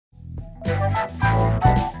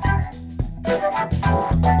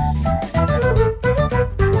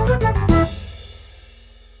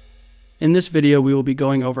In this video, we will be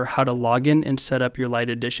going over how to log in and set up your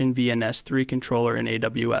Lite Edition VNS3 controller in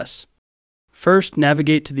AWS. First,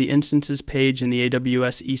 navigate to the Instances page in the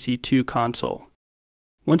AWS EC2 console.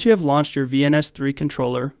 Once you have launched your VNS3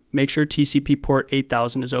 controller, make sure TCP port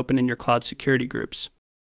 8000 is open in your cloud security groups.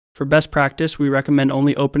 For best practice, we recommend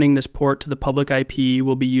only opening this port to the public IP you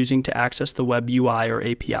will be using to access the web UI or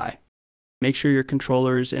API. Make sure your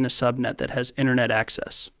controller is in a subnet that has internet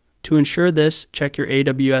access. To ensure this, check your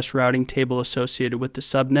AWS routing table associated with the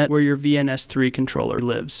subnet where your VNS3 controller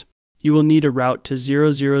lives. You will need a route to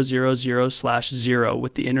 0000/0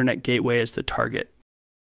 with the internet gateway as the target.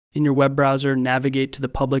 In your web browser, navigate to the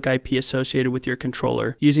public IP associated with your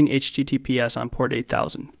controller using HTTPS on port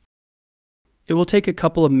 8000. It will take a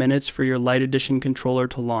couple of minutes for your Lite Edition controller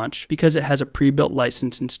to launch because it has a pre-built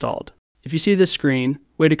license installed. If you see this screen,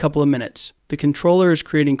 wait a couple of minutes. The controller is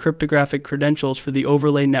creating cryptographic credentials for the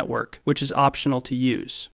overlay network, which is optional to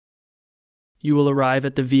use. You will arrive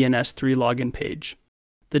at the VNS3 login page.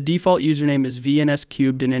 The default username is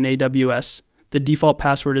VNS3 and in AWS, the default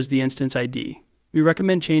password is the instance ID. We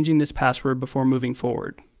recommend changing this password before moving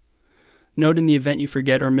forward. Note in the event you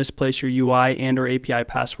forget or misplace your UI and/or API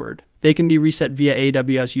password, they can be reset via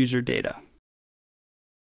AWS user data.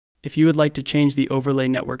 If you would like to change the overlay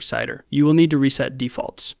network CIDR, you will need to reset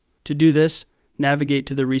defaults. To do this, navigate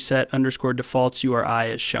to the reset_defaults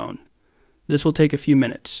URI as shown. This will take a few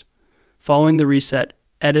minutes. Following the reset,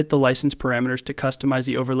 edit the license parameters to customize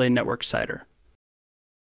the overlay network CIDR.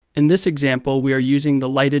 In this example, we are using the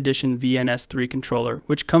Lite Edition VNS3 controller,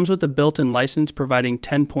 which comes with a built-in license providing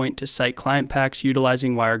 10-point to site client packs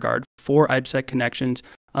utilizing WireGuard, 4 IPsec connections,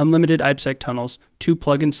 unlimited IPsec tunnels, 2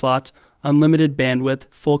 plugin slots, unlimited bandwidth,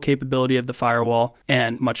 full capability of the firewall,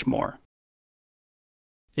 and much more.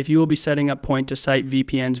 If you will be setting up point-to-site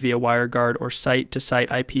VPNs via WireGuard or site-to-site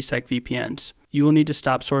IPsec VPNs, you will need to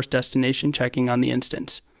stop source destination checking on the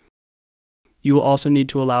instance. You will also need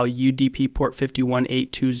to allow UDP port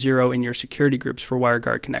 51820 in your security groups for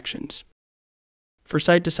WireGuard connections. For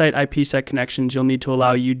site-to-site IPsec connections, you'll need to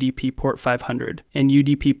allow UDP port 500 and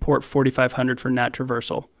UDP port 4500 for NAT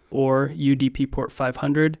traversal, or UDP port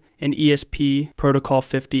 500 and ESP protocol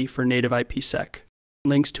 50 for native IPsec.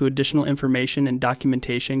 Links to additional information and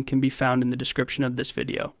documentation can be found in the description of this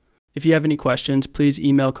video. If you have any questions, please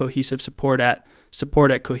email Cohesive support at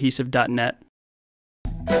support@cohesive.net.